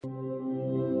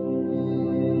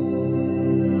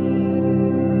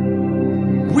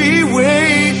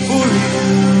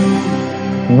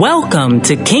Welcome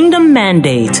to Kingdom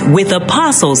Mandate with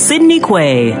Apostle Sidney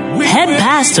Quay, head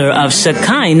pastor of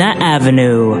Shekinah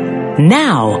Avenue.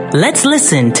 Now, let's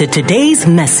listen to today's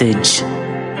message.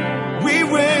 We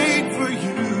wait for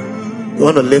you. You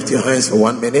want to lift your hands for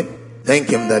 1 minute? Thank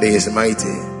Him that He is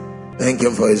mighty. Thank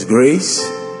Him for His grace.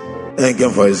 Thank Him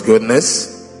for His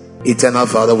goodness. Eternal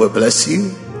Father, we bless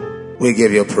you. We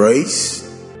give you praise.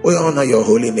 We honor your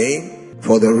holy name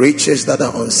for the riches that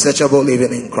are unsearchable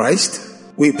even in Christ.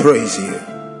 We praise you.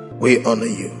 We honor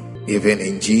you. Even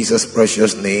in Jesus'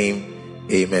 precious name.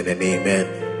 Amen and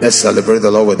amen. Let's celebrate the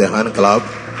Lord with the hand clap.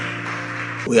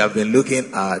 We have been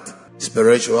looking at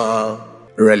spiritual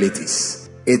realities.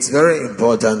 It's very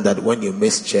important that when you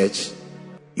miss church,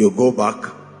 you go back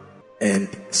and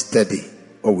study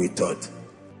what we taught.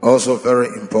 Also very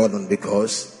important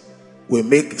because we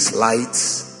make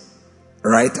slides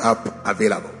right up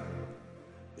available,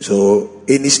 so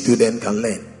any student can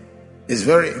learn. It's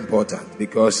very important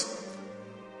because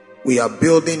we are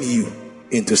building you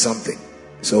into something.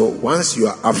 So once you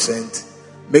are absent,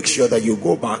 make sure that you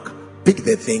go back, pick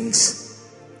the things,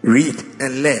 read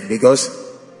and learn, because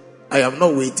I am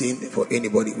not waiting for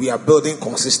anybody. We are building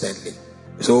consistently.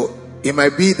 So it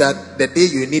might be that the day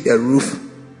you need a roof,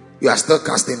 you are still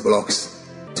casting blocks.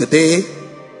 Today,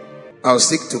 I'll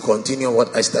seek to continue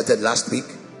what I started last week,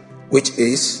 which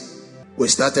is we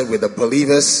started with the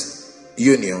Believers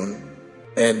Union,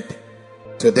 and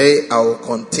today I will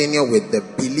continue with the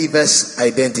believer's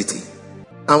identity.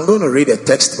 I'm going to read a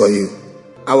text for you.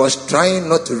 I was trying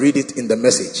not to read it in the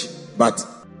message, but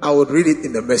I would read it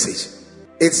in the message.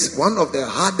 It's one of the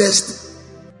hardest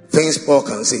things Paul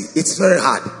can say. It's very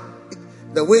hard.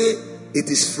 The way it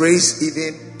is phrased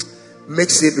even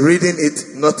makes it, reading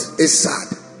it, not is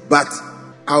sad. But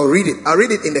I'll read it. I'll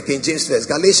read it in the King James first.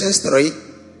 Galatians 3,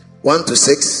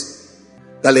 1-6.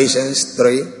 Galatians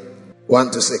 3,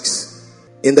 1-6.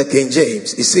 In the King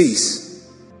James, it says,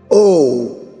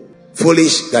 "Oh,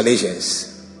 foolish Galatians,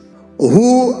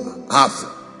 who hath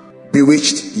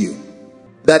bewitched you,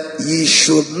 that ye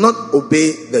should not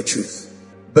obey the truth,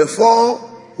 before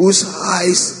whose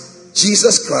eyes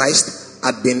Jesus Christ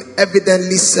had been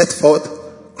evidently set forth,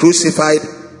 crucified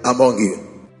among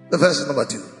you." The verse number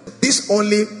 2. "This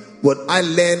only would I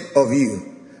learn of you.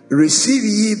 Receive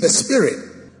ye the Spirit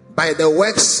by the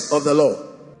works of the law,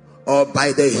 or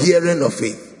by the hearing of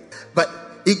faith?" But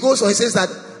it goes on, it says that,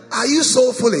 "Are you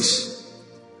so foolish?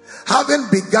 Having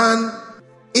begun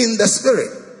in the Spirit,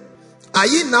 are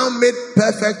ye now made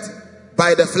perfect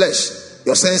by the flesh,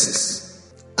 your senses?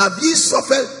 Have ye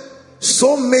suffered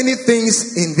so many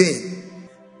things in vain,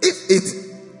 if it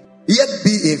yet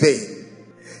be in vain?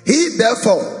 He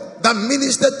therefore that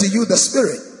ministered to you the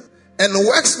Spirit, and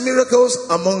works miracles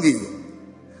among you,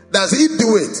 does he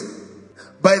do it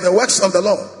by the works of the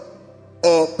law,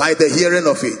 or by the hearing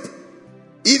of faith?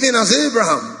 Even as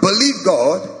Abraham believed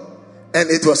God, and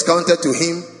it was counted to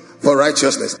him for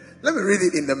righteousness." Let me read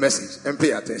it in the message and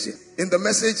pay attention. In the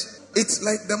message, it's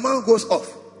like the man goes off.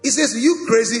 He says, "You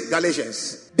crazy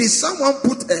Galatians, did someone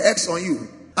put an X on you?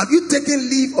 Have you taken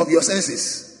leave of your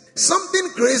senses? Something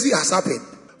crazy has happened.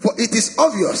 For it is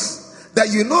obvious that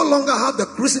you no longer have the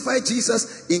crucified Jesus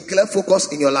in clear focus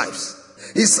in your lives.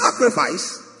 His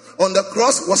sacrifice on the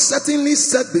cross was certainly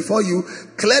set before you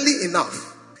clearly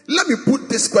enough. Let me put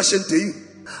this question to you.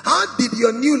 How did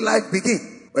your new life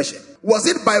begin? Question. Was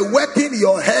it by working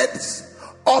your heads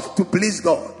off to please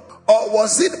God? Or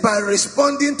was it by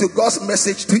responding to God's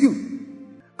message to you?"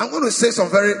 I'm going to say some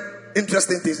very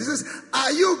interesting things. He says,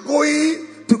 "Are you going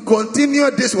to continue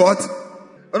this what?"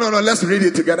 No, let's read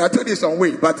it together. I told you some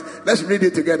way, but let's read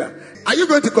it together. Are you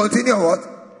going to continue what?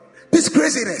 This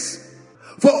craziness.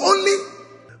 For only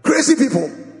crazy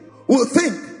people will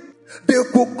think they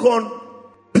could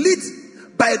complete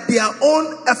by their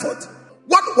own effort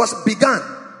what was begun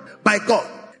by God.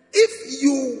 If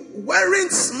you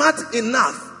weren't smart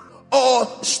enough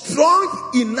or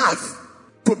strong enough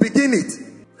to begin it,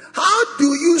 how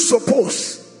do you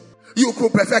suppose you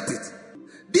could perfect it?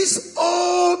 This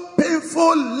all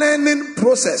painful learning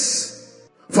process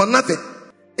for nothing.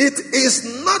 It is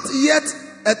not yet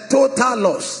a total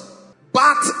loss,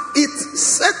 but it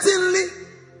certainly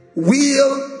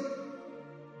will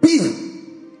be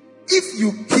if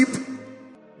you keep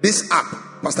this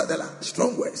up. Pastor Della,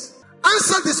 strong words.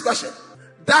 Answer this question.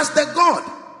 Does the God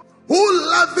who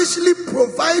lavishly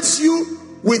provides you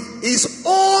with his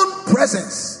own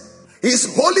presence, his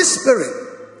Holy Spirit,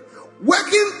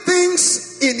 working things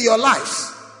in your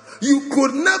lives you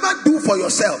could never do for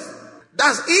yourself,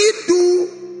 does he do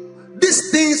these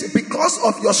things because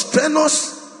of your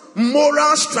strenuous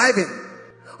moral striving,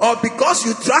 or because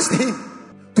you trust him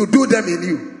to do them in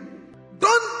you?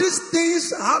 Don't these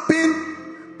things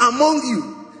happen among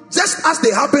you, just as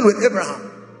they happened with Abraham?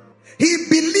 He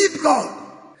believed God,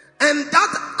 and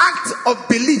that act of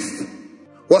belief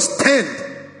was turned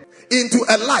into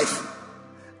a life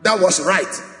that was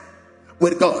right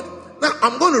with God. Now,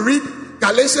 I'm going to read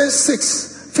Galatians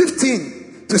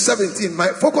 6:15 to 17. My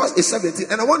focus is 17,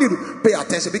 and I want you to pay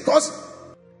attention because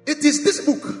it is this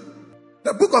book,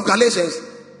 the book of Galatians,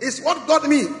 is what got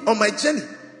me on my journey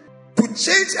to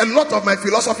change a lot of my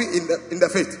philosophy in the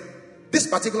faith. This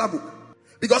particular book.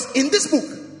 Because in this book,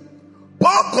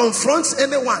 Paul confronts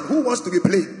anyone who wants to be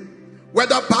plain,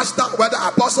 whether pastor, whether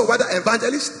apostle, whether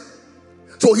evangelist.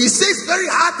 So he says very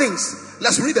hard things.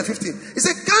 Let's read the 15. He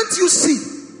said, can't you see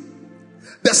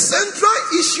the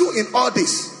central issue in all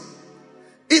this?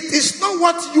 It is not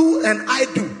what you and I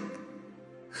do.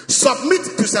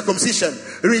 Submit to circumcision,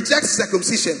 reject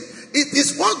circumcision. It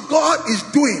is what God is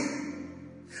doing,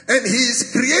 and He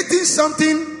is creating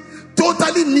something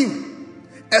totally new,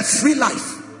 a free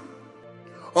life.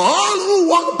 All who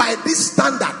walk by this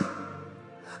standard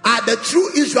are the true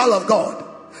Israel of God,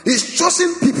 His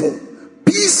chosen people.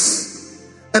 Peace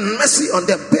and mercy on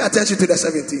them. Pay attention to the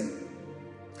 17.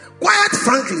 Quite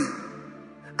frankly,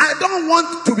 I don't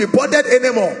want to be bothered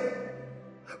anymore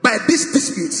by these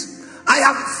disputes. I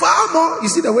have far more, you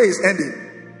see the way it's ending.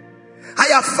 I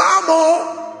have far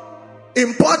more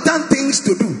important things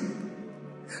to do.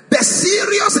 The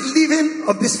serious living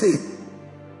of this faith.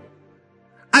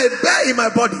 I bear in my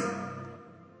body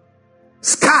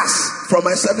scars from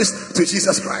my service to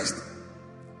Jesus Christ.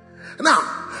 Now,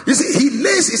 you see, he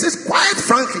says, quite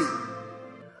frankly,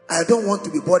 I don't want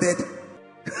to be bothered.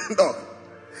 No,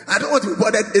 I don't want to be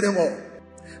bothered anymore.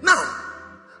 Now,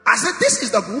 I said, this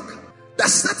is the book that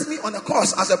set me on a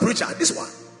course as a preacher. This one.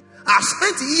 I've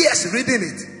spent years reading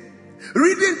it,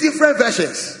 reading different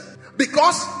versions,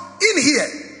 because in here,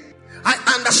 I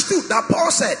understood that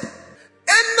Paul said,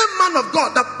 any man of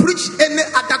God that preach any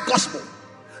other gospel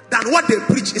than what they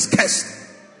preach is cursed.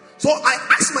 So I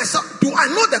asked myself, do I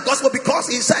know the gospel? Because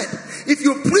he said, if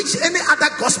you preach any other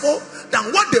gospel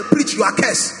than what they preach, you are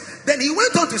cursed. Then he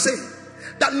went on to say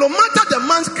that no matter the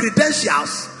man's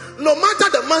credentials, no matter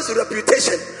the man's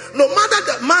reputation, no matter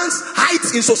the man's height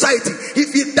in society,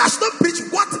 if he does not preach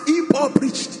what Paul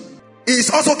preached, he is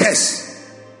also cursed.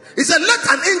 He said, let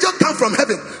an angel come from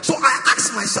heaven. So I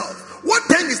asked myself, what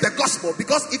then is the gospel?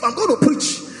 Because if I'm going to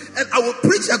preach, and I will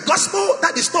preach a gospel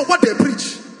that is not what they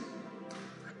preach,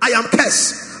 I am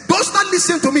cursed. Those that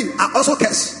listen to me are also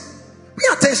cursed. Pay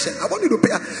attention. I want you to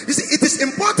pay. You see, it is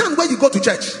important when you go to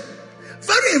church.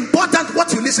 Very important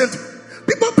what you listen to.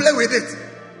 People play with it.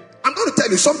 I'm going to tell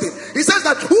you something. He says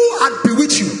that who had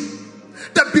bewitched you?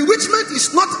 The bewitchment is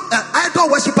not an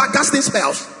idol worshiper casting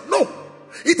spells. No.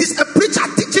 It is a preacher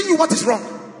teaching you what is wrong.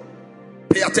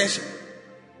 Pay attention.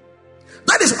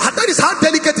 That is how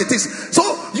delicate it is. So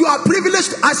you are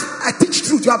privileged, as I teach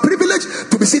truth, you are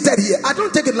privileged to be seated here. I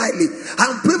don't take it lightly.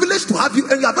 I am privileged to have you,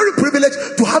 and you are very privileged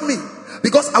to have me,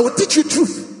 because I will teach you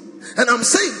truth. And I'm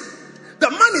saying,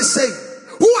 the man is saying,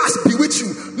 who has bewitched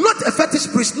you? Not a fetish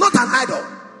priest, not an idol.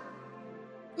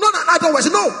 Not an idol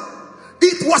worship. No.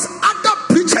 It was other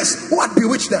preachers who had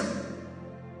bewitched them.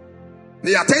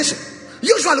 Pay attention.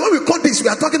 Usually when we quote this, we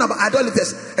are talking about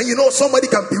idolaters. And you know, somebody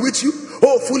can bewitch you.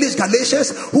 Oh, foolish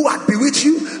Galatians, who had bewitched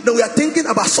you? Then we are thinking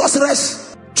about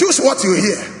sorcerers. Choose what you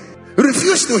hear.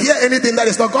 Refuse to hear anything that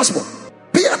is not gospel.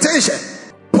 Pay attention.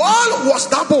 Paul was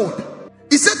that bold.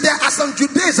 He said there are some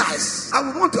Judaizers. I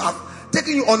would want to have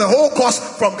taken you on a whole course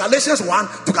from Galatians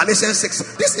 1 to Galatians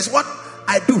 6. This is what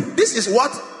I do. This is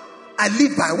what I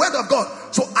live by. Word of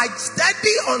God. So I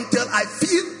study until I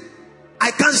feel I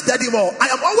can't study more. I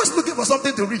am always looking for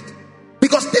something to read,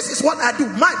 because this is what I do.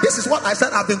 This is what I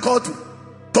said I've been called to.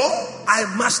 So I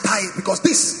must die, because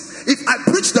this, if I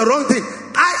preach the wrong thing,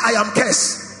 I am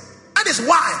cursed. That is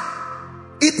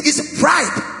why it is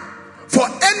pride for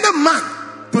any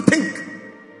man to think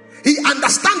he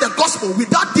understands the gospel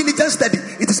without diligent study.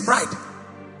 It is pride,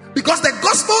 because the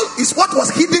gospel is what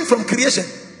was hidden from creation,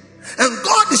 and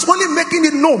God is only making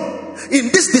it known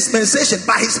in this dispensation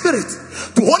by His Spirit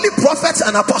to holy prophets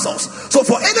and apostles. So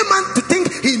for any man to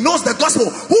think he knows the gospel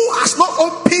who has not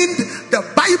opened the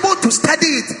Bible to study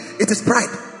it, it is pride.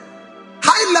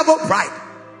 High level pride.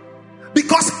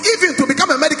 Because even to become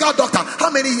a medical doctor,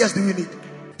 how many years do you need?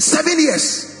 7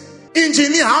 years.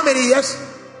 Engineer, how many years?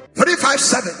 3, 5,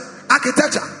 7.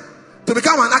 Architecture, to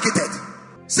become an architect,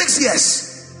 6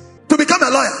 years. To become a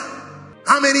lawyer,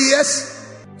 how many years?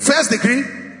 First degree,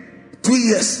 2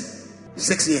 years.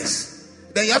 6 years.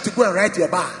 Then you have to go and write your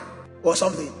bar or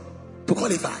something to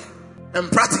qualify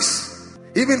and practice.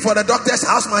 Even for the doctor's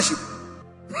housemanship.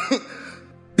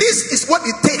 what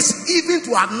it takes even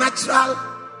to have natural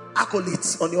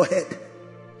accolades on your head.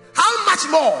 How much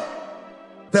more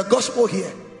the gospel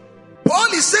here? Paul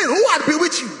is saying, who had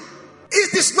bewitched you?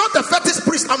 It is not the fetish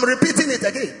priest. I'm repeating it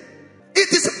again.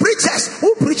 It is preachers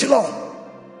who preach law.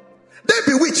 They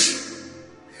bewitch.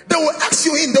 They will ask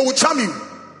you in, they will charm you.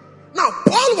 Now,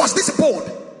 Paul was this bold.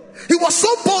 He was so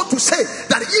bold to say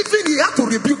that even he had to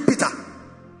rebuke Peter,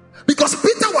 because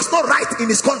Peter was not right in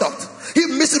his conduct. He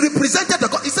misrepresented the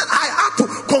God. He said, I had to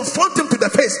confront him to the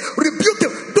face, rebuke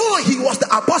him. Though he was the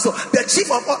apostle, the chief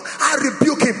of all, I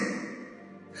rebuke him.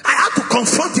 I had to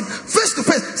confront him face to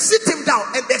face, sit him down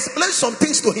and explain some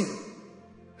things to him.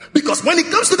 Because when it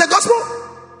comes to the gospel,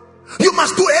 you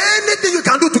must do anything you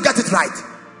can do to get it right.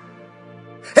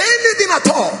 Anything at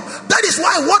all. That is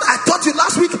why what I taught you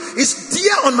last week is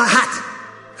dear on my heart.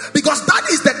 Because that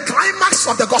is the climax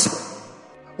of the gospel.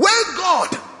 When God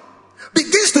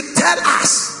begins to tell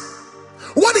us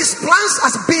what his plans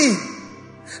has been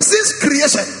since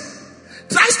creation,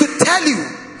 tries to tell you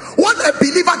what a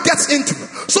believer gets into,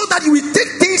 so that you will take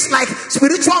things like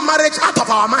spiritual marriage out of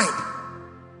our mind.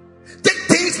 Take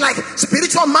things like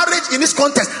spiritual marriage in this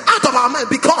context out of our mind,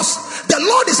 because the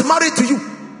Lord is married to you.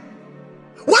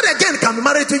 What again can be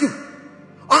married to you?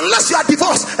 Unless you are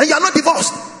divorced, and you are not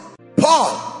divorced.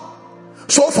 Paul,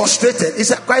 so frustrated, he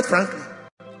said, quite frankly,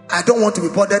 I don't want to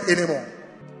be bothered anymore.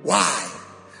 Why?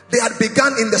 They had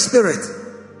begun in the spirit,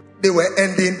 they were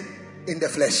ending in the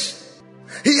flesh.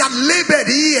 He had labored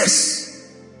years.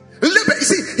 You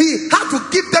see, he had to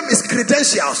give them his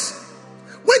credentials.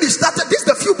 When he started, this is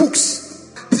the few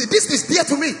books. This is dear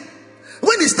to me.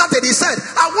 When he started, he said,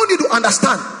 I want you to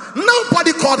understand,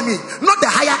 nobody called me, not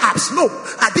the higher ups. No,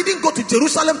 I didn't go to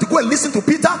Jerusalem to go and listen to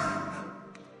Peter,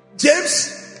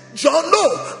 James, John. No,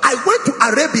 I went to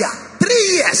Arabia 3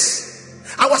 years.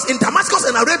 I was in Damascus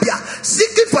and Arabia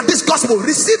seeking for this gospel,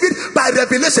 receive it by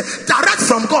revelation, direct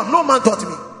from God. No man taught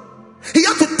me. He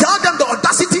had to tell them the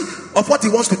audacity of what he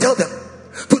wants to tell them.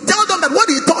 To tell them that what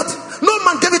he taught, no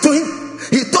man gave it to him.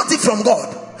 He taught it from God.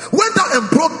 Went out and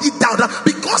broke it down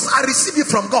because I received it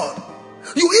from God.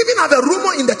 You even have a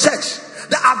rumor in the church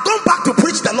that I've gone back to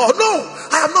preach the law. No,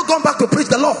 I have not gone back to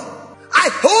preach the law. I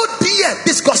hold dear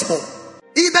this gospel.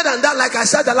 Either than that, like I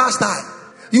said the last time,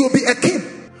 you will be a king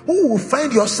who will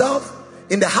find yourself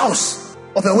in the house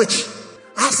of a witch,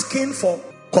 asking for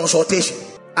consultation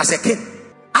as a king.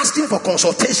 Asking for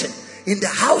consultation in the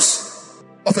house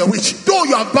of a witch. Though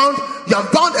you are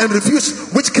bound and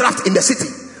refused witchcraft in the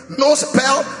city. No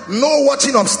spell, no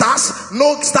watching of stars,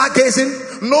 no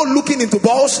stargazing, no looking into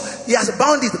balls. He has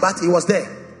bound it, but he was there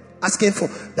asking for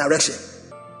direction.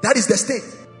 That is the state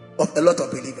of a lot of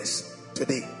believers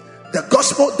today. The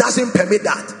gospel doesn't permit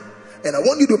that. And I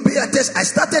want you to pay attention. I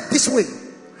started this way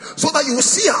so that you will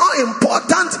see how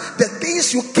important the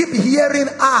things you keep hearing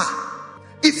are.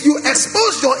 If you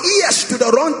expose your ears to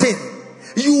the wrong thing,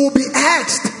 you will be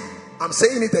hedged. I'm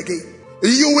saying it again.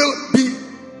 You will be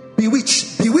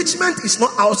bewitched. Bewitchment is not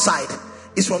outside,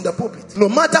 it's from the pulpit. No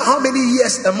matter how many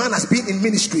years a man has been in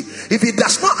ministry, if he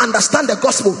does not understand the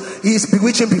gospel, he is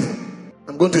bewitching people.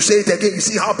 I'm going to say it again. You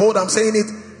see how bold I'm saying it?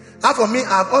 As for me,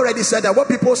 I've already said that what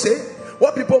people say,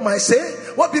 what people might say,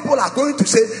 what people are going to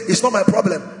say is not my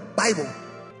problem. Bible.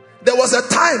 There was a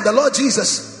time the Lord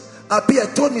Jesus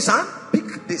appeared, told me, son,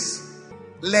 pick this.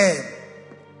 Learn.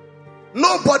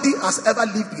 Nobody has ever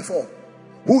lived before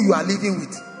who you are living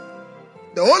with.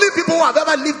 The only people who have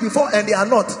ever lived before and they are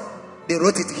not, they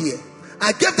wrote it here.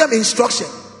 I gave them instruction.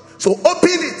 So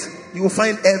open it. You will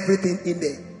find everything in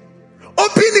there.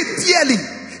 Open it dearly.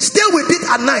 Stay with it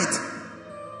at night.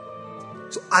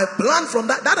 So I planned from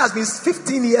that. That has been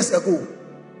 15 years ago.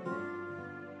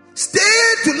 Stay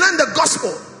to learn the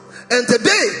gospel. And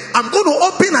today I'm going to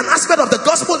open an aspect of the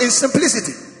gospel in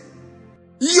simplicity.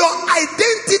 Your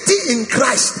identity in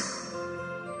Christ.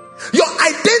 Your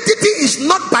identity is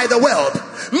not by the world,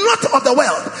 not of the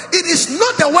world. It is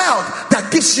not the world that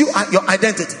gives you your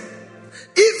identity.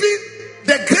 Even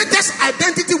the greatest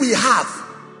identity we have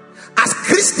as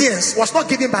Christians was not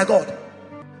given by God.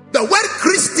 The word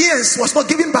Christians was not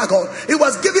given by God. It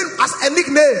was given as a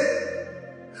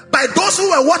nickname by those who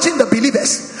were watching the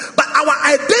believers. But our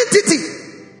identity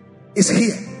is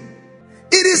here.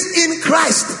 It is in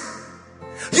Christ.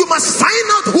 You must find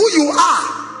out who you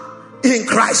are in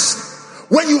Christ.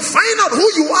 When you find out who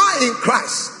you are in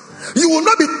Christ, you will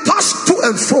not be tossed to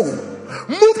and fro,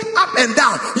 moved up and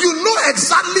down. You know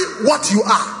exactly what you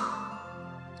are.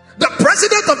 The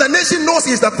president of the nation knows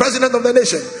he is the president of the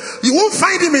nation. You won't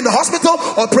find him in the hospital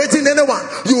operating anyone.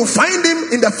 You will find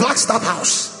him in the Flagstaff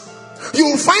house. You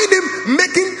will find him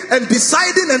making and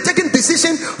deciding and taking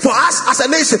decision for us as a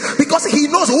nation, because he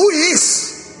knows who he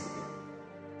is.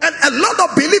 And a lot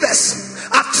of believers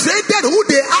have traded who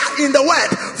they are in the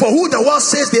world for who the world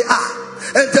says they are.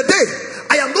 And today,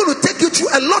 I am going to take you through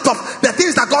a lot of the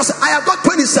things that God said. I have got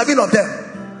 27 of them.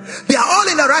 They are all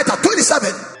in the writer.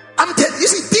 27. You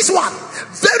see, this one,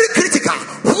 very critical.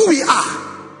 Who we are.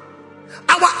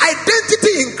 Our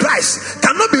identity in Christ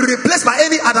cannot be replaced by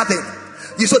any other thing.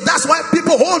 So that's why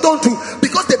people hold on to,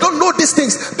 because they don't know these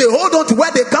things, they hold on to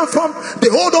where they come from, they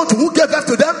hold on to who gave birth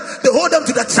to them, they hold on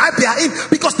to the tribe they are in,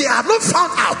 because they have not found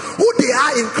out who they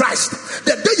are in Christ.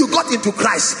 The day you got into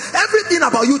Christ, everything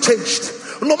about you changed.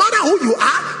 No matter who you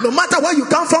are, no matter where you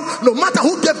come from, no matter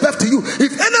who gave birth to you,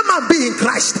 if any man be in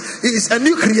Christ, he is a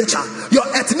new creature. Your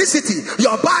ethnicity,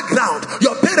 your background,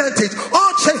 your parentage,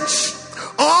 all change.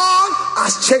 All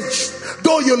has changed.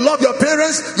 Though you love your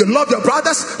parents, you love your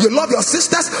brothers, you love your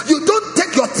sisters, you don't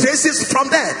take your traces from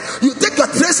there. You take your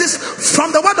traces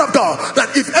from the word of God,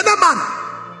 that if any man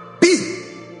be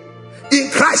in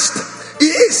Christ, he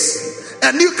is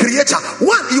a new creature.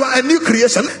 One, you are a new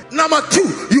creation. Number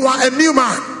two, you are a new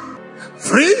man.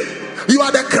 Three, you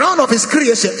are the crown of his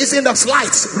creation. It's in the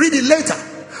slides. Read it later.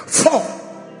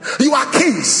 4, you are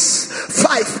kings.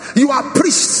 5, you are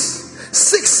priests.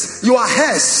 6, you are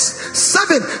heirs.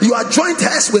 7, you are joint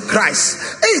heirs with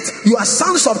Christ. 8, you are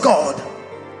sons of God.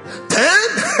 10,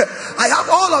 I have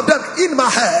all of them in my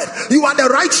head. You are the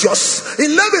righteous.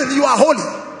 11, you are holy.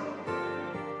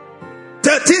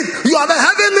 13, you are the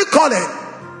heavenly calling.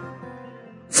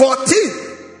 14,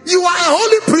 you are a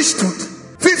holy priesthood.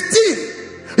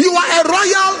 15, you are a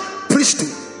royal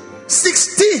priesthood.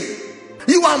 16,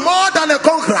 you are more than a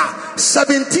conqueror.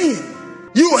 17,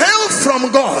 you hail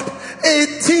from God.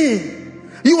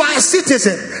 18, you are a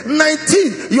citizen.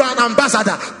 19, you are an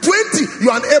ambassador. 20, you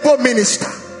are an able minister.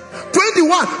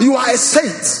 21, you are a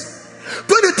saint.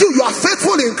 22, you are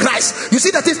faithful in Christ. You see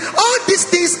that all these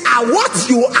things are what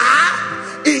you are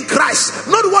in Christ,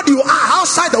 not what you are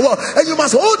outside the world. And you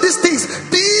must hold these things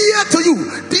dear to you,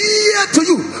 dear to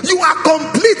you. You are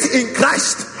complete in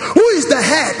Christ, who is the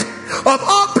head of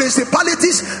all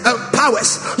principalities and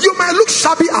powers. You might look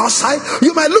shabby outside,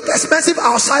 you might look expensive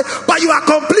outside, but you are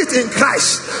complete in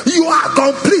Christ. You are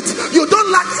complete. You don't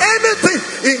lack anything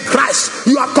in Christ.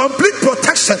 You are complete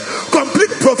protection, complete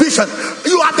provision.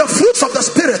 You are the fruits of the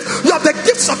Spirit. You have the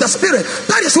gifts of the Spirit.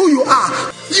 That is who you are.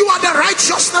 You are the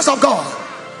righteousness of God.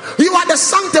 You are the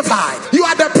sanctified. You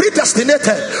are the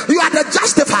predestinated. You are the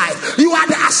justified. You are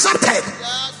the accepted.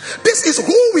 This is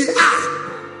who we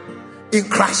are in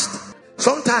Christ.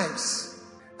 Sometimes,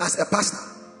 as a pastor,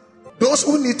 those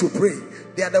who need to pray,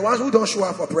 they are the ones who don't show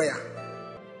up for prayer.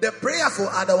 The prayerful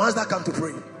are the ones that come to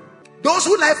pray. Those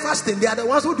who like fasting, they are the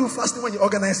ones who do fasting when you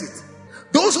organize it.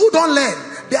 Those who don't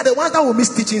learn, they are the ones that will miss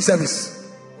teaching service.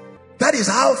 That is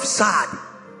how sad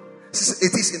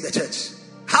it is in the church.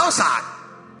 How sad.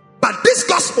 But this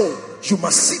gospel, you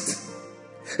must sit,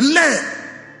 learn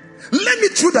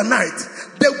it through the night.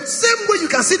 The same way you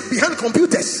can sit behind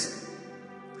computers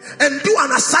and do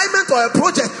an assignment or a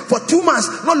project for 2 months,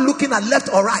 not looking at left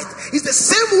or right. It's the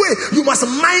same way you must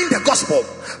mind the gospel,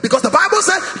 because the Bible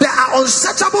said there are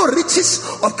unsearchable riches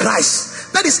of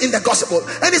Christ. That is in the gospel,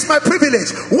 and it's my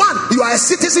privilege. 1, you are a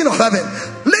citizen of heaven.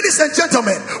 Ladies and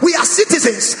gentlemen, we are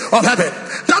citizens of heaven.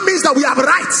 That means that we have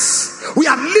rights, we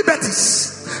have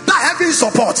liberties that heaven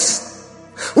supports.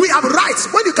 We have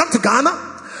rights. When you come to Ghana,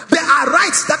 there are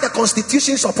rights that the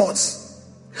Constitution supports.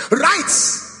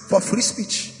 Rights for free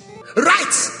speech,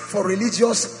 rights for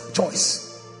religious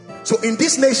choice. So in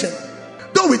this nation,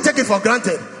 though we take it for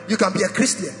granted, you can be a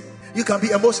Christian, you can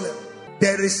be a Muslim,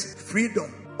 there is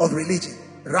freedom of religion,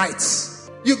 rights.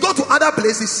 You go to other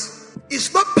places,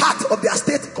 it's not part of their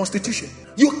state constitution.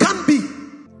 You can't be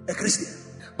a Christian.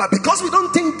 But because we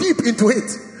don't think deep into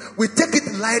it, we take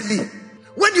it lightly.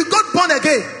 When you got born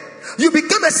again, you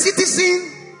became a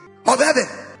citizen of heaven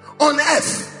on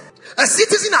earth. A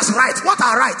citizen has rights. What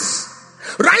are rights?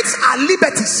 Rights are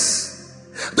liberties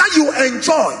that you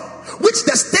enjoy, which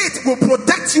the state will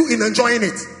protect you in enjoying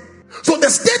it. So the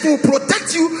state will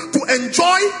protect you to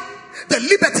enjoy the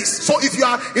liberties. So if you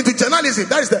are into journalism,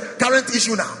 that is the current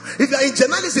issue now. If you are in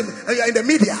journalism and you are in the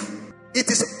media,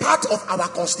 it is part of our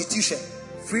constitution.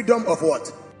 Freedom of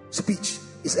what? Speech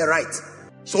is a right.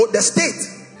 So the state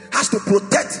has to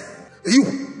protect you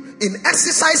in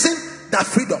exercising that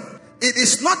freedom. It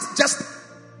is not just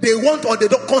they want or they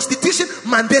don't. Constitution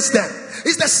mandates them.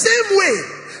 It's the same way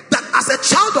that as a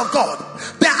child of God,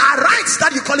 there are rights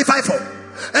that you qualify for.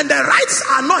 And the rights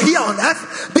are not here on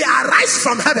earth. They are rights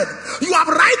from heaven. You have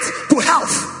right to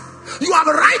health. You have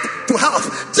a right to health.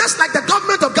 Just like the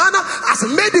has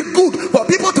made it good for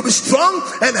people to be strong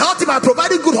and healthy by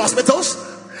providing good hospitals,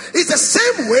 it's the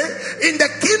same way in the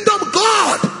kingdom.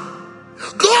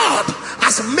 God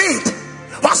has made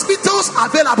hospitals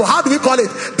available. How do we call it?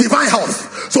 Divine health.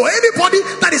 So anybody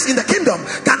that is in the kingdom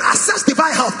can access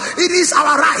divine health. It is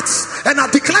our rights, and I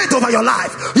declare it over your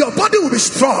life. Your body will be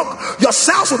strong, your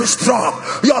cells will be strong,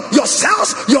 your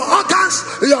cells, your organs,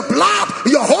 your blood,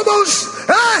 your hormones,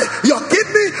 your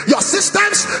kidney, your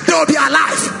systems, they will be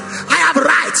alive. I have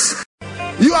rights.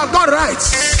 You have got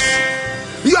rights.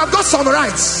 You have got some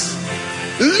rights.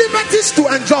 Liberties to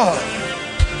enjoy.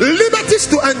 Liberties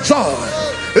to enjoy.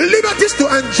 Liberties to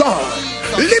enjoy.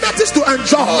 Liberties to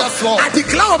enjoy. Yes, Lord. I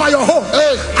declare over your home.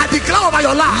 Hey. I declare over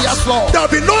your life. Yes, Lord. There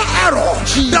will be no error.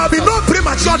 Jesus. There will be no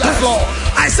premature Yes, death. Lord.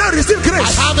 I say receive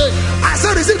grace. I have it. I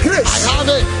say receive grace. I have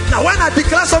it. Now when I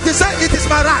declare something, say it is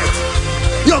my right.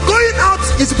 Your going out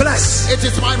is blessed. It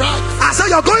is my right. I say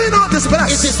your going out is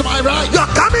blessed. It is my right. Your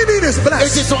coming in is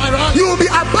blessed. It is my right. You will be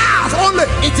above only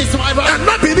It is my right. and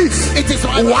not beneath. It is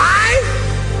my right.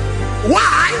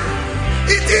 Why?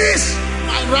 It is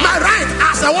my right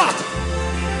as a what?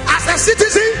 As a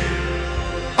citizen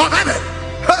of heaven.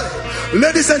 Hey,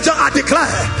 ladies and gentlemen, I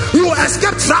declare you will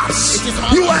escape traps.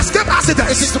 You will escape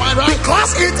accidents. It is my right.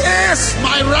 Because it is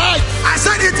My right. I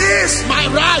said it is My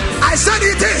right. I said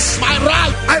it is My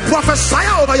right. I prophesy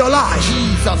over your life.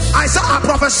 Jesus. I said I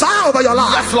prophesy over your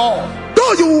life. Yes, Lord.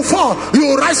 Though you will fall, you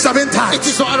will rise 7 times. It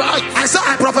is my right. I said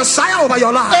I prophesy over your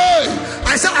life. Hey.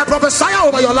 I said I prophesy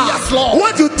over your life. Yes, Lord.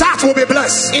 What you touch will be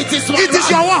blessed. It is my It is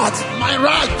right. your what? My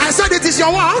right. I said it is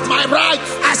your what? My right.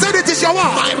 I said it is your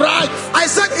what? My right. I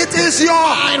said it is your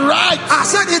My right. I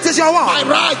said it is your what? My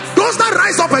right. Those that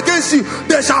rise up against you,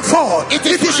 they shall fall. It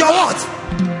is is my your right.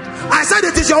 what? I said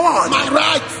it is your what? My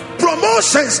right.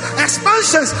 Promotions,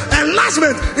 expansions,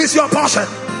 enlargement is your portion.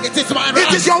 It is my right.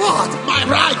 It is your what? My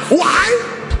right. Why?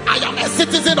 I am a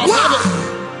citizen of Why? heaven.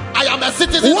 I am a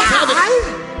citizen Why? of heaven.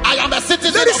 I am a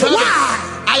citizen That of is heaven.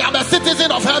 why. I am a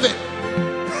citizen of heaven.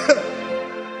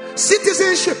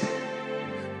 Citizenship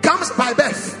comes by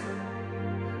birth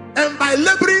and by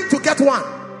laboring to get one,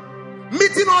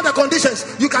 meeting all the conditions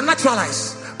you can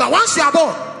naturalize. But once you are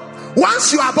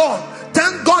born,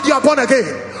 thank God you are born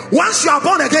again. Once you are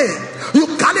born again, you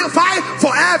qualify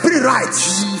for every right.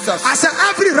 Jesus. I said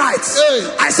every right.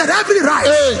 Hey. I said every right.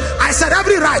 Hey. I said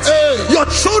every right. Hey. Your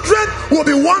children will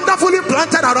be wonderfully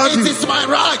planted around It you. is my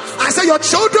right. I said your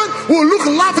children will look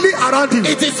lovely around you.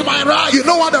 It is my right. You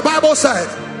know what the Bible said?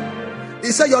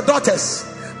 He said your daughters,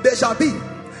 they shall be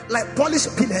like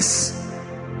polished pillars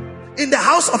in the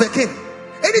house of a king.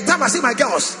 Anytime I see my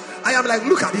girls, I am like,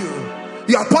 look at you.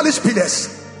 You are polished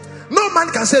pillars. No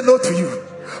man can say no to you,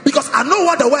 because I know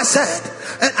what the word said,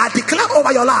 and I declare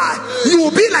over your life, you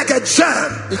will be like a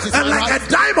gem and like a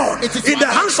diamond in the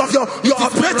hands of your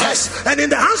operators, and in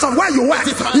the hands of where you work.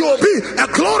 You will be a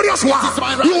glorious one.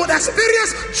 You will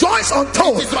experience joys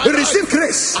untold. Receive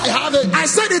grace. I have it. I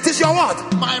said it is your word.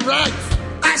 My right.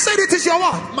 I said it is your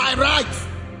word. My right.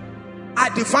 I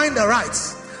define the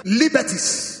rights,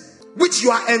 liberties, which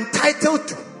you are entitled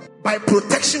to by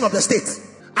protection of the state.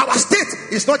 Our state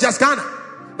is not just Ghana,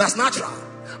 that's natural,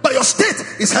 but your state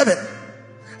is heaven,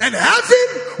 and heaven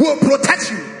will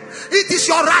protect you. It is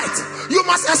your right. You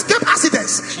must escape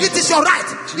accidents. It is your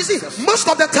right. You see, most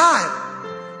of the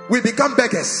time we become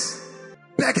beggars.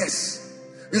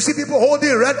 You see people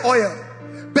holding red oil,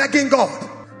 begging God.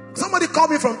 Somebody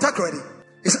called me from Takoradi.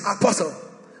 He said, Apostle,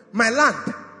 my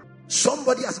land,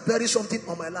 somebody has buried something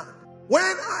on my land. When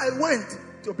I went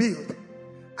to build,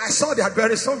 I saw they had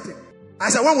buried something. I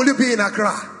said, when will you be in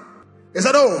Accra? He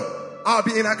said, oh, I'll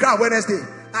be in Accra Wednesday.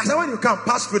 I said, when you come,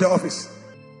 pass through the office.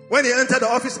 When he entered the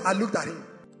office, I looked at him.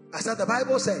 I said, the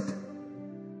Bible said,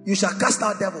 you shall cast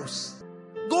out devils.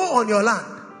 Go on your land,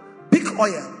 pick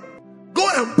oil, go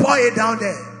and pour it down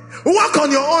there. Walk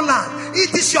on your own land.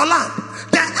 It is your land.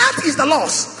 The earth is the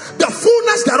Lord's, the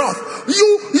fullness thereof.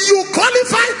 You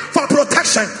qualify for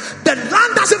protection. The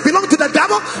land doesn't belong to the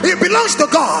devil, it belongs to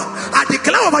God. I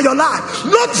declare over your life,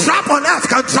 no trap on earth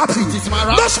can trap you.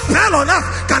 No spell on earth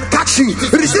can catch you.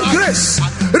 Receive grace.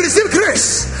 Receive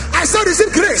grace. I said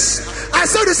receive grace. I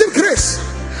said receive grace.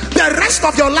 The rest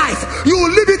of your life, you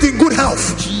will live it in good health.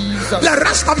 The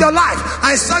rest of your life,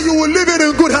 I say you will live it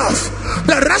in good health.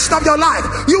 The rest of your life,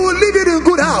 you will live it in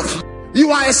good health.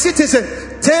 You are a citizen.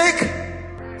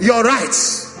 Take your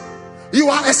rights. You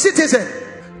are a citizen.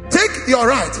 Take your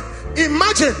right.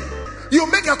 Imagine you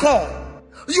make a call.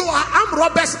 You are armed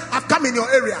robbers have come in your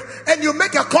area, and you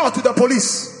make a call to the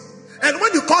police. And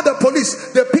when you call the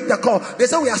police, they pick the call. They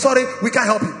say, we are sorry, we can't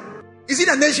help you. Is it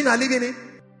the nation you are living in?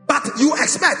 But you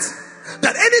expect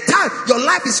that anytime your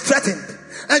life is threatened,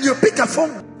 and you pick a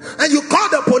phone and you call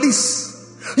the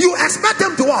police, you expect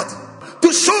them to what?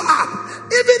 To show up.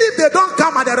 Even if they don't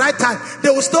come at the right time, they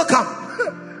will still come.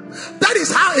 That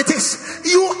is how it is.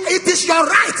 It is your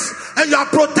right, and you are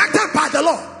protected by the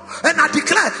law. And I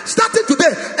declare, starting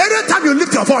today, anytime you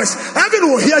lift your voice,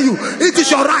 heaven will hear you. It is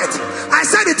your right. I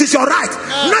said it is your right.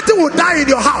 Nothing will die in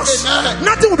your house.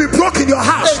 Nothing will be broken in your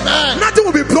house. Nothing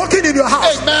will be broken in your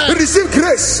house. Receive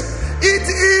grace. It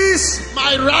is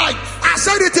my right. I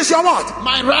said it is your what?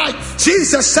 My right.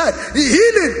 Jesus said,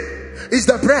 healing is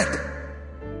the bread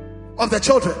of the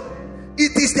children.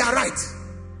 It is their right.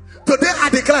 Today I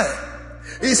declare,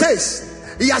 he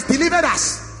says, he has delivered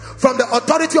us from the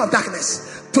authority of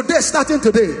darkness. Today, starting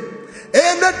today,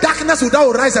 any darkness that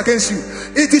will rise against you,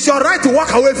 it is your right to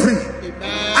walk away free.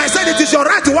 Amen. I said it is your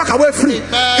right to walk away free.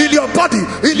 Amen. In your body,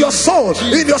 in your soul,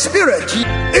 in your spirit.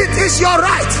 It is your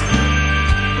right.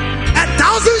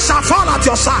 1,000 shall fall at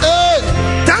your side,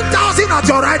 10,000 at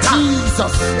your right hand.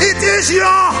 Jesus. It is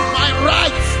your my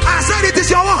right. I said it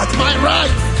is your what? My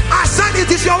right. I said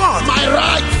it is your what? My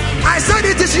right. I said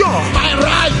it is your my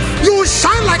right. You will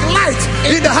shine like light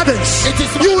in the heavens. It is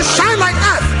you will right. shine like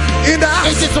earth in the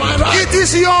earth. It is my right. It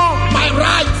is your my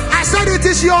right. I said it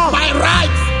is your my right.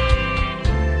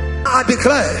 I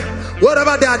declare,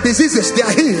 wherever there are diseases, they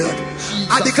are healed.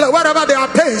 Jesus. I declare, wherever there are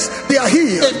pains, they are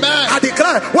healed. Amen. I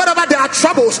declare, wherever there are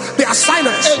troubles, they are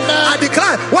silenced. Amen. I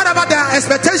declare, wherever there are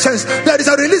expectations, there is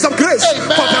a release of grace.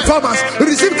 Amen. For performance.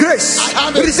 Receive grace.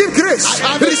 Receive grace.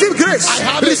 Receive grace.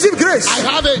 Receive grace. I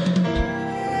have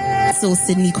it. So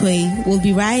Sydney Quay will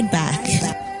be right back.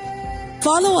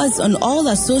 Follow us on all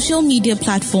our social media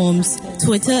platforms: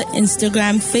 Twitter,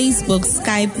 Instagram, Facebook,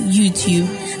 Skype, YouTube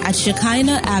at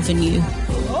Shekinah Avenue.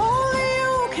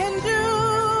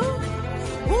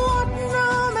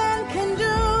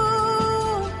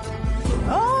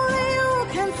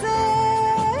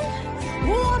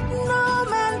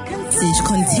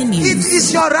 Continues. It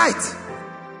is your right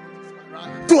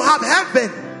to have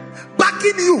heaven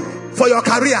backing you for your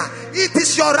career. It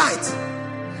is your right.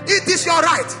 It is your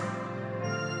right.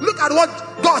 Look at what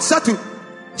God said to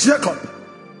Jacob.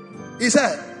 He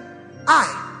said,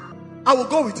 I will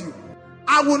go with you.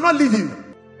 I will not leave you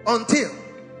until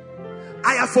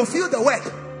I have fulfilled the word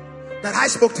that I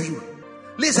spoke to you.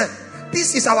 Listen,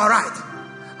 this is our right.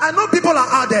 I know people are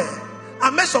out there.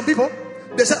 I met some people.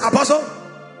 They said, Apostle,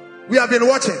 we have been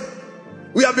watching.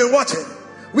 We have been watching.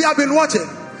 We have been watching.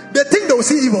 They think they will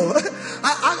see evil.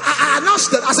 I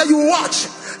announced that. I said, you watch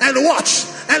and watch.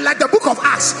 And like the book of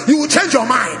Acts, you will change your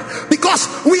mind. Because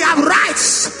we have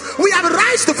rights. We have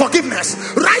rights to forgiveness,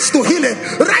 rights to healing,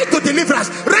 right to deliverance,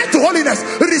 right to holiness.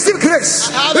 Receive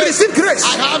grace. Receive grace.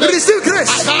 Receive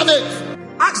grace. I have it.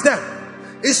 Ask them,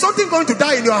 is something going to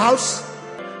die in your house?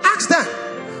 Ask them,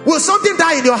 will something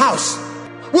die in your house?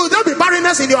 Will there be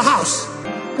barrenness in your house?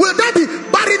 Will there be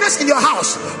barrenness in your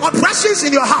house? Oppressions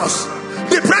in your house?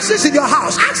 Depressions in your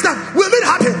house? Ask them, will it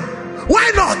happen?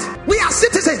 Why not? We are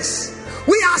citizens.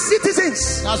 We are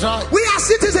citizens. That's right. We are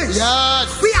citizens.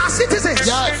 Yes. We are citizens.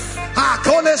 Yes.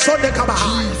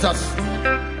 Jesus.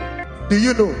 Do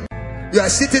you know you are a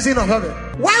citizen of heaven?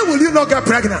 Why will you not get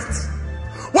pregnant?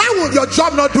 Why will your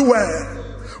job not do well?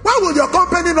 Why will your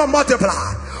company not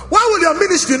multiply? Why will your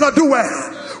ministry not do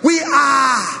well? We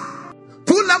are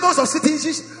two levels of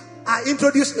citizenship are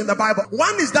introduced in the Bible.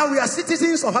 One is that we are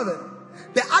citizens of heaven.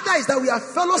 The other is that we are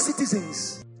fellow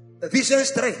citizens.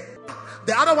 Ephesians 3.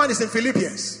 The other one is in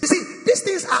Philippians. You see, these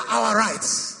things are our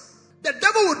rights. The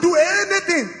devil will do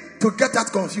anything to get us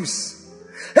confused.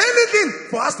 Anything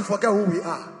for us to forget who we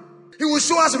are. He will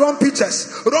show us wrong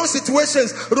pictures, wrong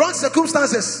situations, wrong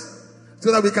circumstances,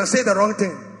 so that we can say the wrong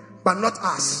thing, but not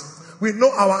us. We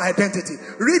know our identity.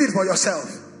 Read it for yourself.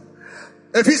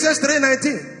 Ephesians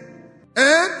 3:19.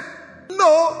 And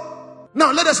no.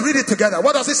 Now let us read it together.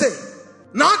 What does it say?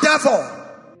 Now therefore,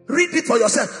 read it for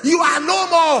yourself. You are no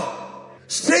more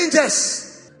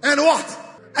strangers and what?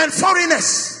 And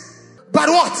foreigners. But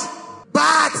what?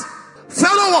 But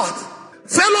fellow what?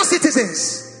 Fellow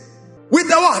citizens. With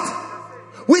the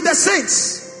what? With the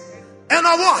saints. And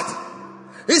of what?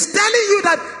 It's telling you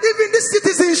that even this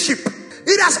citizenship,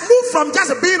 it has moved from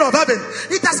just being of heaven.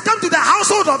 It has come to the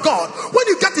household of God. When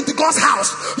you get into God's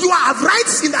house, you have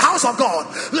rights in the house of God.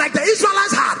 Like the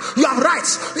Israelites had, you have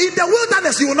rights. In the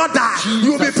wilderness, you will not die. Jesus.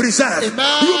 You will be preserved.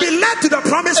 Amen. You will be led to the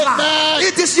promised land.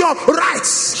 It is your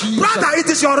rights. Jesus. Brother, it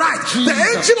is your right. Jesus. The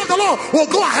angel of the Lord will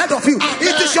go ahead of you. Amen.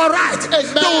 It is your right.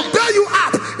 Amen. They will bear you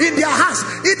up in their hands.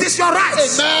 It is your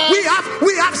rights.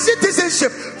 We have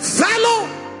citizenship. Fellow,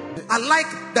 I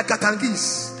like the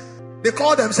Katangis. They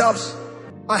call themselves,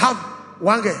 I have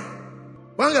Wange.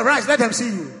 Wange, rise, let them see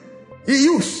you. He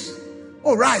used,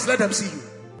 oh rise, let them see you.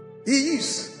 He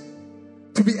used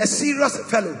to be a serious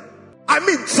fellow. I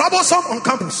mean, troublesome on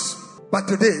campus. But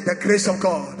today, the grace of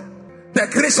God. The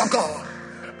grace of God.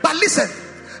 But listen,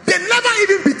 they never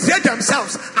even betrayed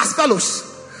themselves as fellows.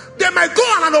 They might go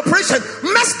on an operation,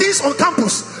 mess things on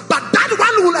campus, but that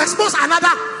one will expose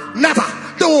another. Never.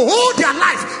 They will hold their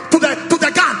life to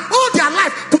the gun, hold their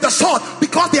life to the sword,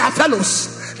 because they are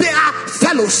fellows. They are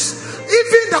fellows.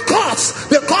 Even the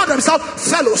courts, they call themselves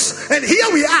fellows. And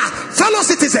here we are, fellow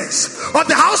citizens of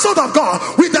the household of God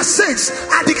with the saints.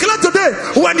 I declare today,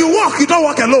 when you walk, you don't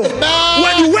walk alone. Amen.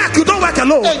 When you work, you don't work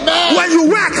alone. Amen. When you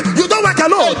work, you don't work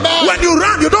alone. Amen. When you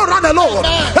run, you don't run alone.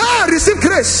 Hey, receive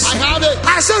grace. I have it.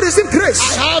 I shall receive grace.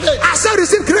 I have it. I shall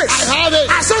receive grace. I have it.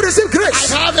 I shall receive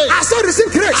grace. I have it. I shall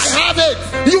receive grace. I have it.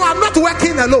 You are not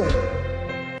working alone.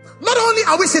 Not only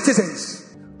are we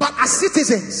citizens, but as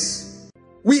citizens,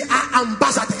 we are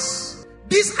ambassadors.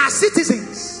 These are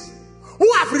citizens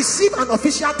who have received an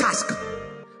official task.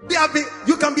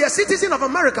 You can be a citizen of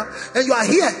America and you are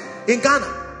here in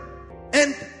Ghana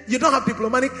and you don't have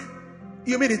diplomatic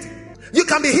immunity. You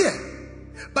can be here,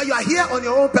 but you are here on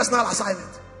your own personal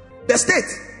assignment. The state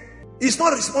is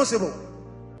not responsible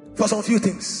for some few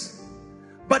things,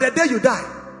 but the day you die,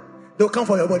 they'll come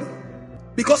for your body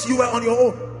because you were on your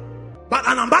own. But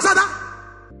an ambassador,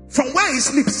 from where he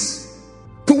sleeps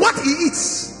to what he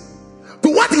eats, to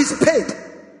what is paid,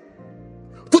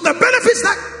 to the benefits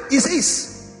that is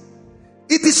his,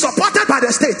 it is supported by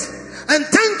the state. And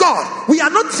thank God, we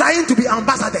are not trying to be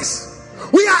ambassadors.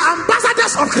 We are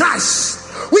ambassadors of Christ.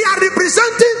 We are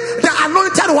representing the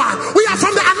anointed one. We are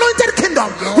from the anointed kingdom.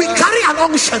 We carry an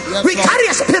unction. We carry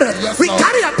a spirit. We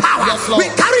carry a power. We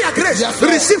carry a grace.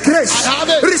 Receive grace.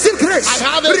 Receive grace.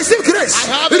 Receive grace.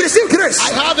 Receive grace.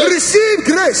 Receive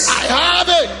grace. I have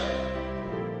it.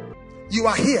 You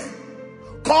are here,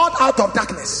 called out of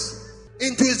darkness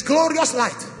into his glorious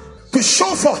light, to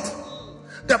show forth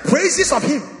the praises of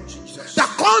him that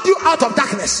called you out of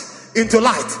darkness into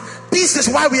light. This is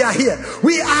why we are here.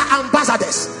 We are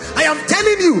ambassadors. I am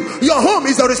telling you, your home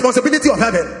is the responsibility of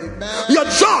heaven. Amen. Your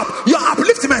job, your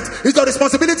upliftment is the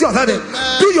responsibility of heaven.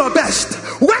 Amen. Do your best.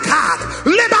 Work hard.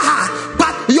 Labor hard.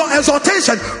 But your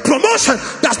exaltation, promotion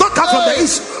does not come from the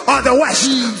east or the west.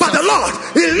 Jesus. But the Lord,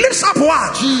 he lifts up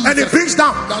one and he brings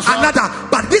down another.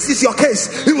 But this is your case.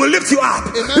 He will lift you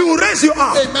up. Amen. He will raise you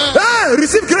up. Hey,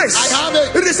 receive grace. I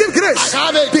have it. Receive grace.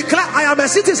 I have it. Declare, I am a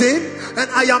citizen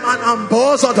and I am an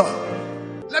ambassador.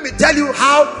 Let me tell you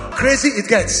how crazy it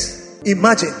gets.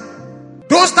 Imagine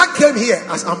those that came here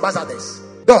as ambassadors.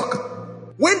 Doc,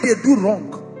 when they do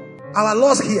wrong, our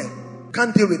laws here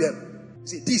can't deal with them.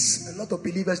 See, this a lot of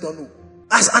believers don't know.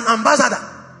 As an ambassador,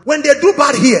 when they do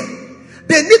bad here,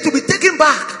 they need to be taken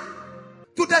back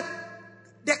to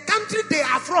the country they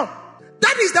are from.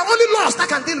 That is the only laws that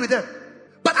can deal with them.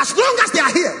 But as long as they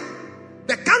are here,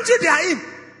 the country they are in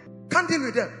can't deal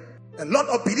with them. A lot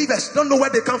of believers don't know where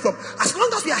they come from. As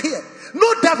long as we are here, no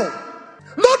devil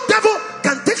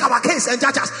can take our case and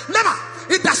judge us. Never.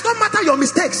 It does not matter your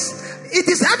mistakes. It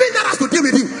is heaven that has to deal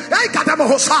with you. Hey, Kadama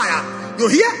Hosea, you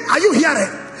hear? Are you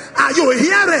hearing? Are you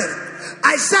hearing?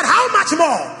 I said, how much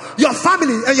more your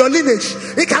family and your lineage,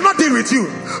 it cannot deal with you.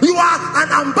 You are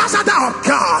an ambassador of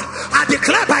God. I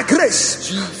declare by grace.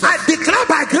 Jesus. I declare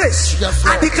by grace. Yes,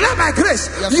 I declare by grace.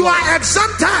 Yes, you are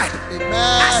exempted. Amen.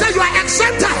 I said you are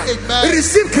exempted. Amen.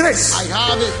 Receive grace. I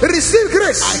have it. Receive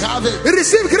grace. I have it.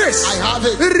 Receive grace. I have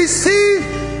it.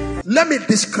 Receive. Let me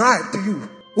describe to you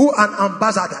who an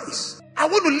ambassador is. I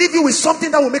want to leave you with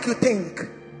something that will make you think.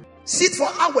 Sit for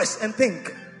hours and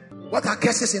think. What are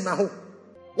curses in my home?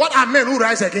 What are men who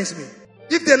rise against me?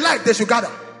 If they like, they should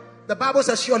gather. The Bible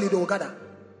says surely they will gather.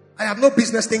 I have no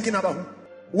business thinking about who,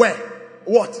 where,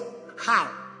 what,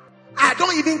 how. I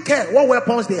don't even care what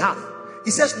weapons they have.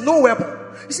 It says no weapon.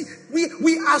 You see,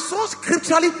 we are so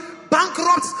scripturally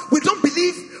bankrupt. We don't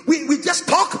believe. We just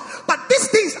talk. But these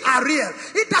things are real.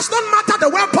 It does not matter the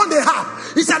weapon they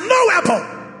have. It's a no weapon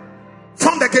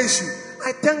formed against you.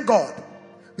 I thank God.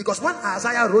 Because when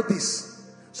Isaiah wrote this,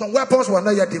 some weapons were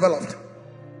not yet developed.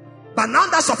 But now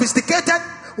that sophisticated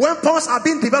weapons are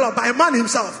being developed by man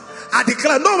himself, I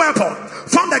declare no weapon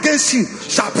formed against you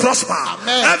shall prosper.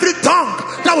 Amen. Every tongue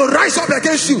that will rise up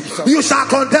against you, Jesus, you shall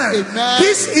condemn. Amen.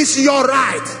 This is your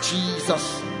right.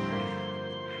 Jesus.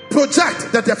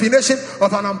 Project the definition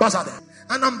of an ambassador.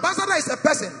 An ambassador is a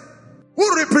person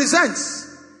who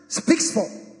represents, speaks for,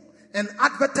 and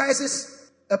advertises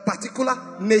a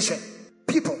particular nation,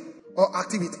 people, or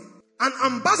activity. An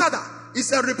ambassador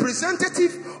is a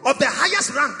representative of the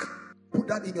highest rank. Put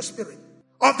that in your spirit.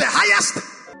 Of the highest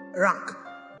rank.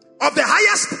 Of the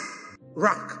highest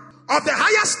rank. of the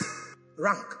highest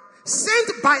rank,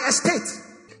 sent by a state,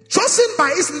 chosen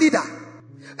by its leader,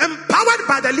 empowered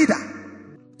by the leader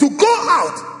to go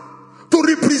out to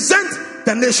represent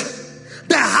the nation.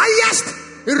 The highest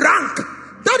rank,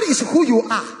 that is who you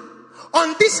are.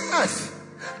 On this earth,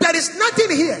 there is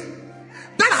nothing here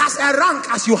that has a rank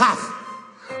as you have.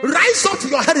 Rise up to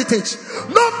your heritage.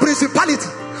 No principality,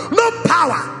 no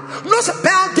power, no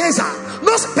spell gazer,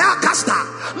 no spell caster,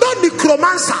 no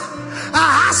necromancer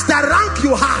has the rank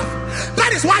you have.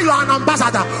 That is why you are an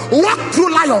ambassador. Walk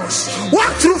through lions,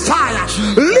 walk through fire,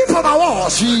 leap over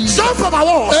walls, jump over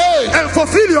walls, and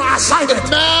fulfill your assignment.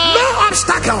 No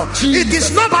obstacle. It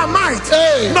is not by might,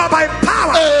 nor by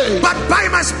power, but by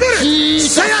my spirit,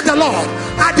 saith the Lord.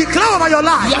 I declare over your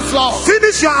life. Yes, Lord.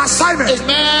 Finish your assignment.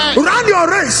 Run your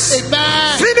race.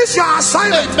 Finish your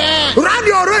assignment. Run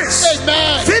your race.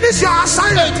 Finish your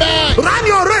assignment. Run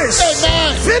your race.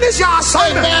 Finish your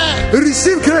assignment.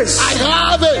 Receive grace. I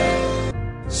have it.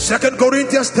 2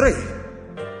 Corinthians 3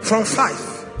 from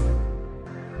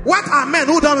 5. What are men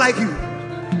who don't like you?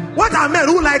 What are men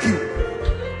who like you?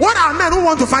 What are men who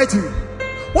want to fight you?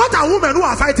 What are women who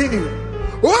are fighting you?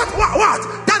 What?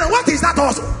 Tell them, what is that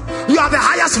also? You have the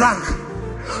highest rank.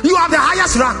 You have the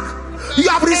highest rank. You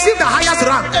have received the highest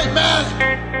rank.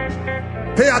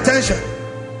 Amen. Pay attention.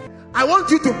 I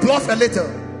want you to bluff a little.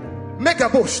 Make a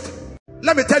boast.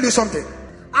 Let me tell you something.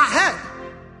 I heard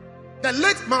the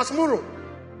late Masmuro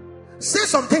say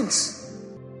some things,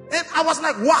 and I was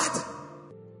like, what?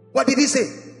 What did he say?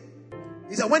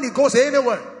 He said, when he goes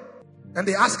anywhere and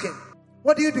they ask him,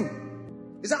 what do you do?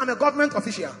 He said, I'm a government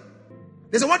official.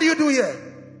 They said, what do you do here?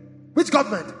 Which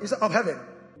government? He said, of heaven.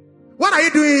 What are you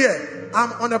doing here?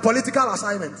 I'm on a political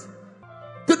assignment.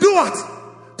 To do what?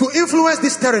 To influence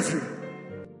this territory.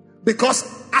 Because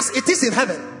as it is in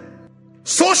heaven,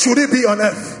 so should it be on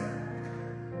earth.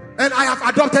 And I have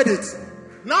adopted it.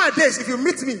 Nowadays, if you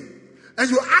meet me and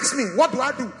you ask me, what do?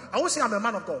 I won't say I'm a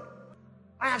man of God.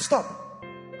 I have stopped.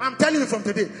 I'm telling you from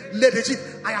today, legit,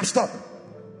 I have stopped.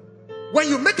 When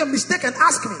you make a mistake and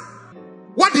ask me,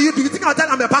 what do? You think I'll tell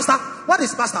I'm a pastor? What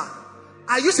is pastor?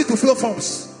 I use it to fill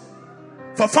forms.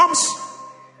 For forms.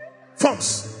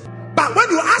 But when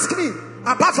you ask me,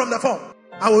 apart from the form,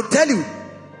 I will tell you,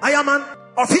 I am an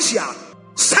official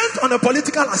sent on a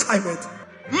political assignment.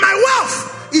 My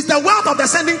wealth is the wealth of the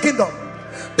sending kingdom.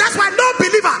 That's why no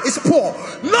believer is poor.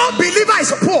 No believer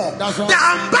is poor. That's right. The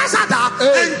ambassador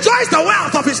enjoys the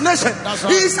wealth of his nation. That's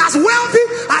right. He is as wealthy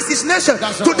as his nation.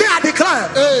 That's right. Today I declare,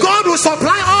 God will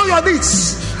supply all your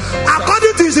needs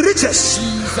according to his riches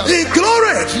in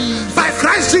glory by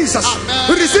Christ Jesus.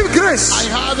 Amen. Receive grace. I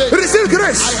have it. Receive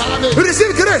grace. I have it.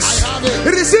 Receive grace. I have it.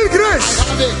 Receive grace. I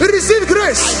have it. Receive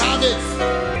grace. I have it.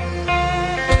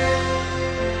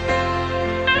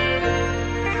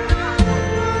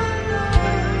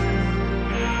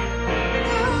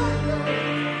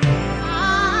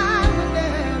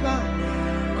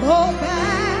 Go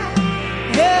back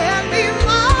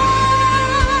anymore.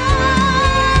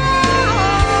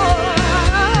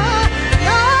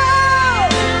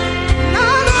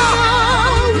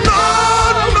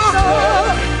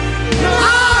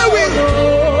 I will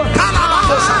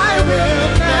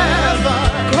never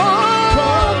go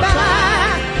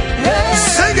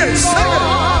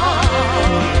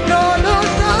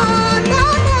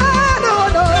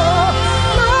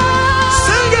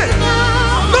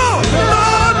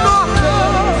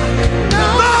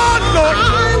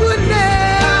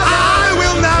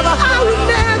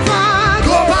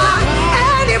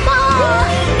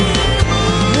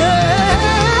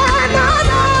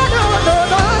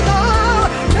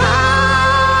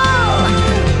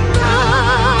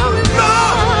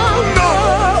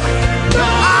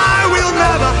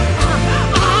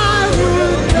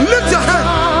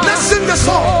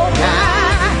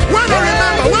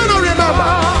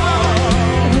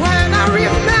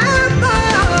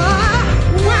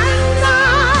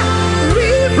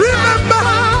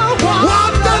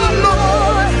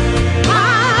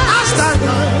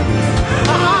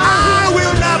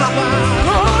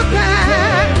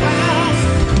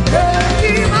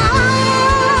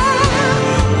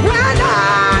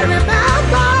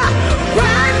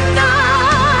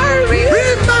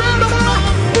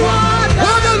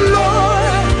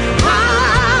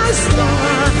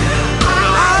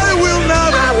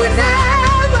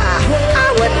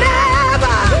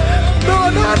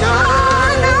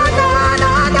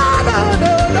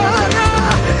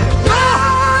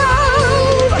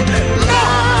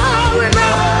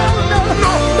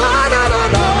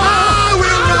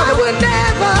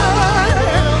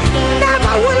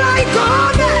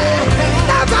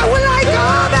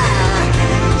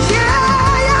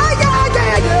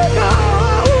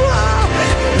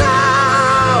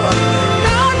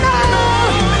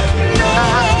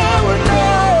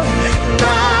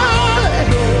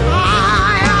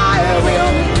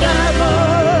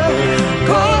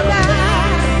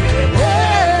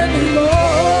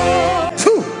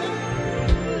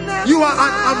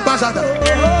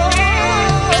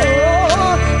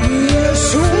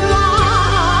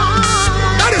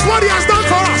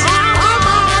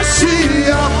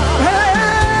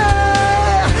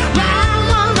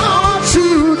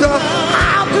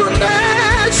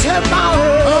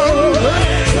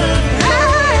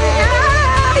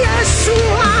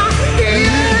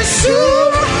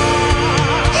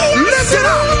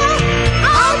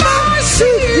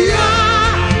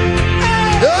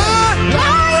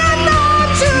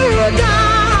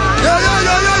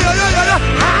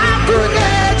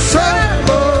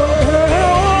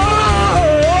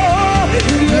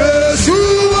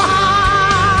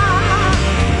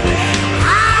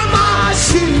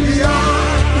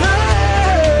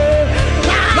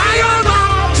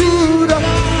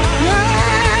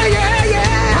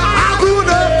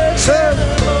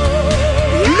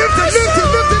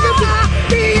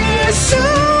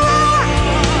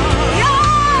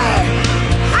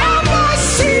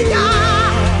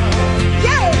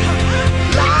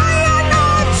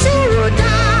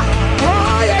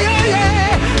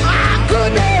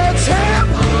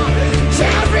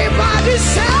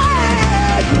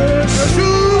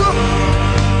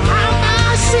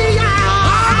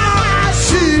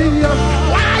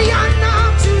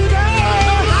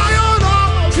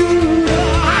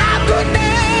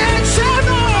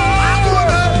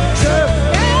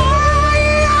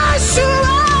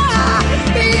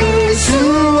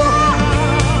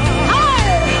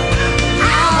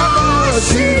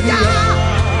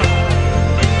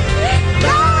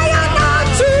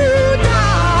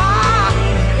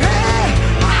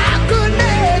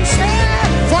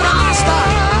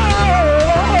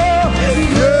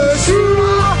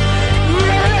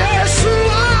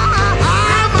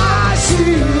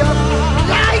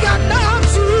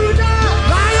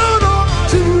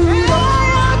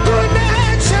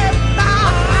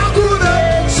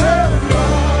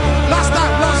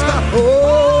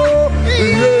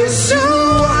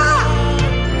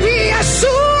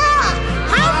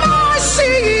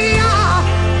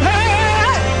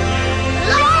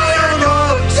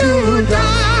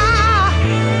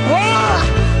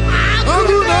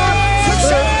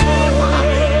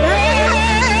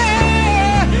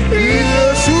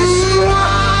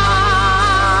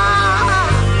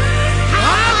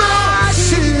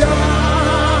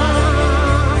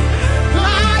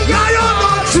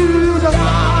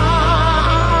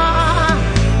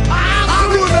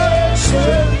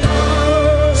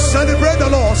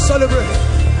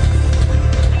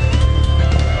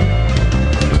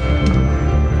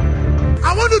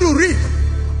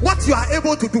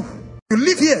able to do. You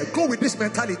live here, go with this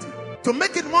mentality. To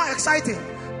make it more exciting,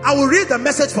 I will read the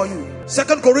message for you.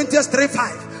 2 Corinthians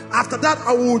 3:5. After that,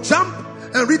 I will jump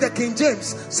and read the King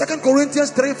James. 2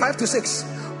 Corinthians 3:5-6.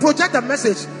 Project the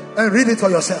message and read it for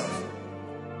yourself.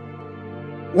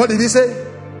 What did he say?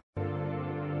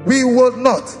 We will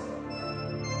not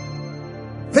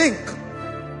think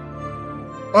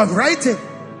of writing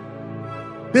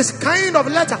this kind of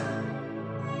letter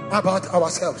about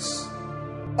ourselves.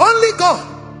 Only God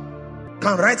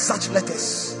can write such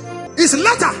letters. His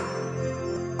letter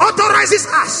authorizes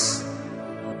us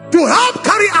to help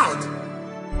carry out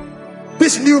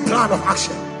this new plan of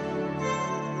action.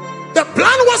 The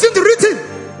plan wasn't written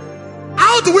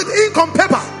out with ink on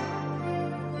paper,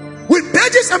 with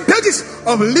pages and pages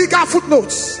of legal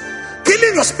footnotes,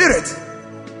 killing your spirit.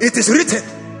 It is written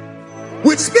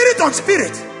with spirit on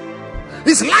spirit.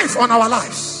 His life on our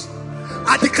lives.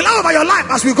 I declare over your life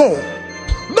as we go,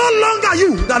 no longer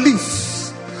you that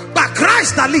lives, but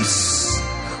Christ that lives.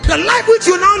 The life which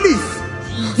you now live,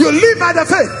 you live by the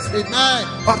faith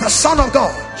of the Son of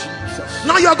God.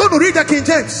 Now you are going to read the King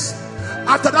James.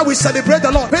 After that, we celebrate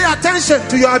the Lord. Pay attention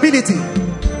to your ability.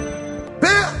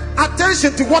 Pay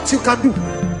attention to what you can do.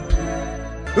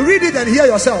 Read it and hear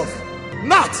yourself.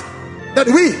 Not that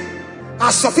we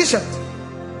are sufficient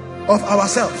of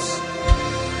ourselves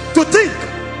to think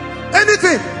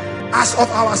anything as of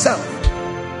ourselves,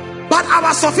 but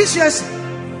our sufficiency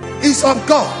is of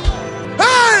God.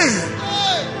 Hey,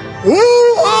 who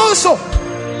also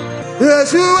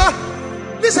Yeshua.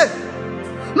 Listen,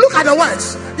 look at the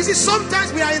words. You see,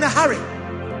 sometimes we are in a hurry.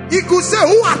 He could say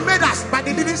who had made us, but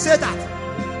he didn't say that.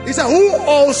 He said who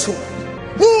also.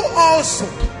 Who also.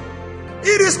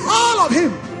 It is all of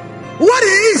him. What he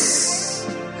is,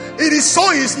 it is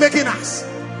so he is making us.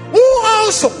 Who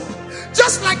also,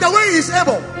 just like the way he is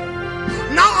able,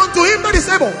 now unto him that is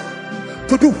able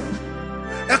to do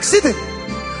exceeding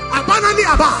abundantly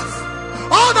above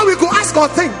all that we could ask or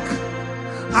think,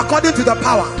 according to the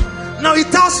power. Now he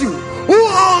tells you who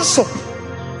also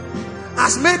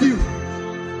has made you.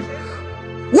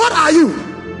 What are you?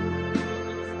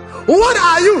 What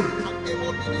are you?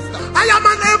 I am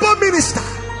an able minister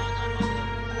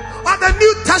of the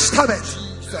New Testament.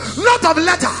 Not of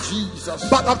letter,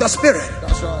 but of the Spirit.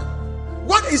 That's right.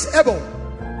 What is able?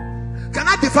 Can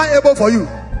I define able for you?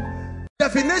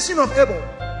 Definition of able.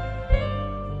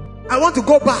 I want to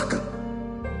go back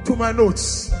to my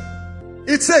notes.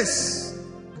 It says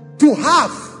to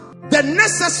have the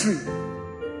necessary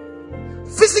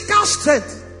physical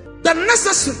strength, the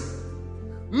necessary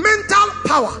mental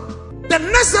power, the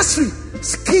necessary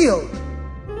skill,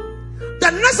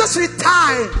 the necessary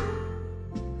time,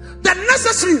 the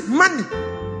necessary money.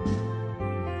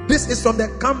 This is from the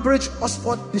Cambridge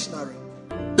Oxford Dictionary.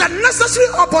 The necessary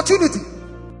opportunity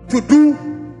to do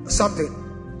something.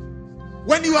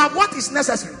 When you have what is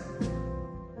necessary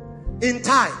in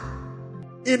time,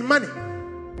 in money,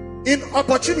 in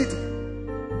opportunity,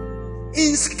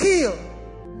 in skill,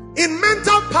 in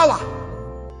mental power,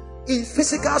 in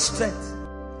physical strength,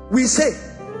 we say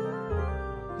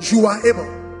you are able.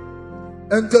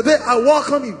 And today I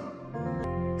welcome you,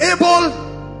 able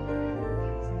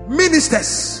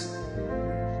ministers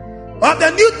of the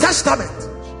New Testament,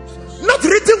 not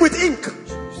written with ink,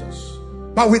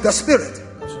 but with the Spirit.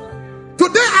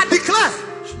 Today I declare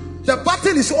the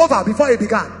battle is over before it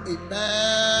began. Amen.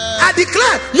 I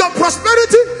declare your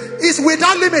prosperity is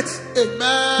without limit.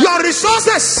 Amen. Your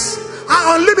resources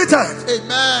are unlimited.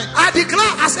 Amen. I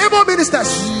declare as able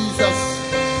ministers, Jesus.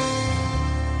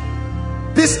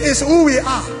 this is who we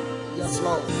are. Yes,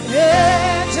 Lord.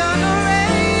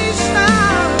 Generation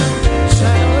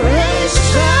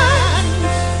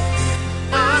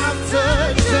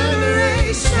after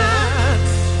generation,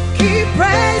 keep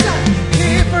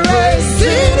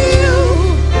praising you.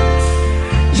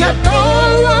 Yet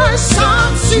no one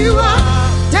sums you up.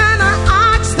 Then I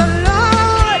asked the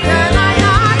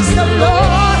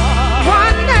Lord,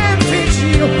 what name fits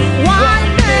you? What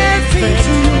name fits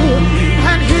you?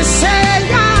 And he said,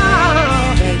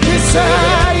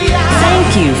 yeah. Thank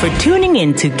you for tuning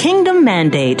in to Kingdom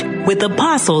Mandate with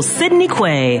Apostle Sidney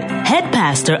Quay, head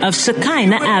pastor of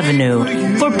Shekinah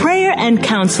Avenue. For prayer and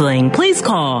counseling, please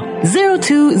call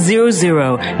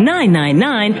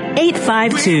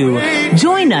 0200-999-852.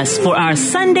 Join us for our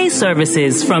Sunday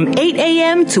services from 8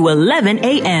 a.m. to 11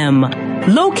 a.m.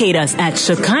 Locate us at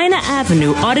Shekinah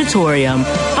Avenue Auditorium,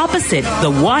 opposite the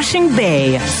Washing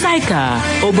Bay, Saika,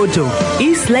 Obodo,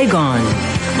 East Legon.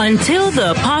 Until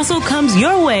the apostle comes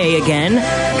your way again,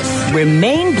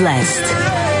 remain blessed.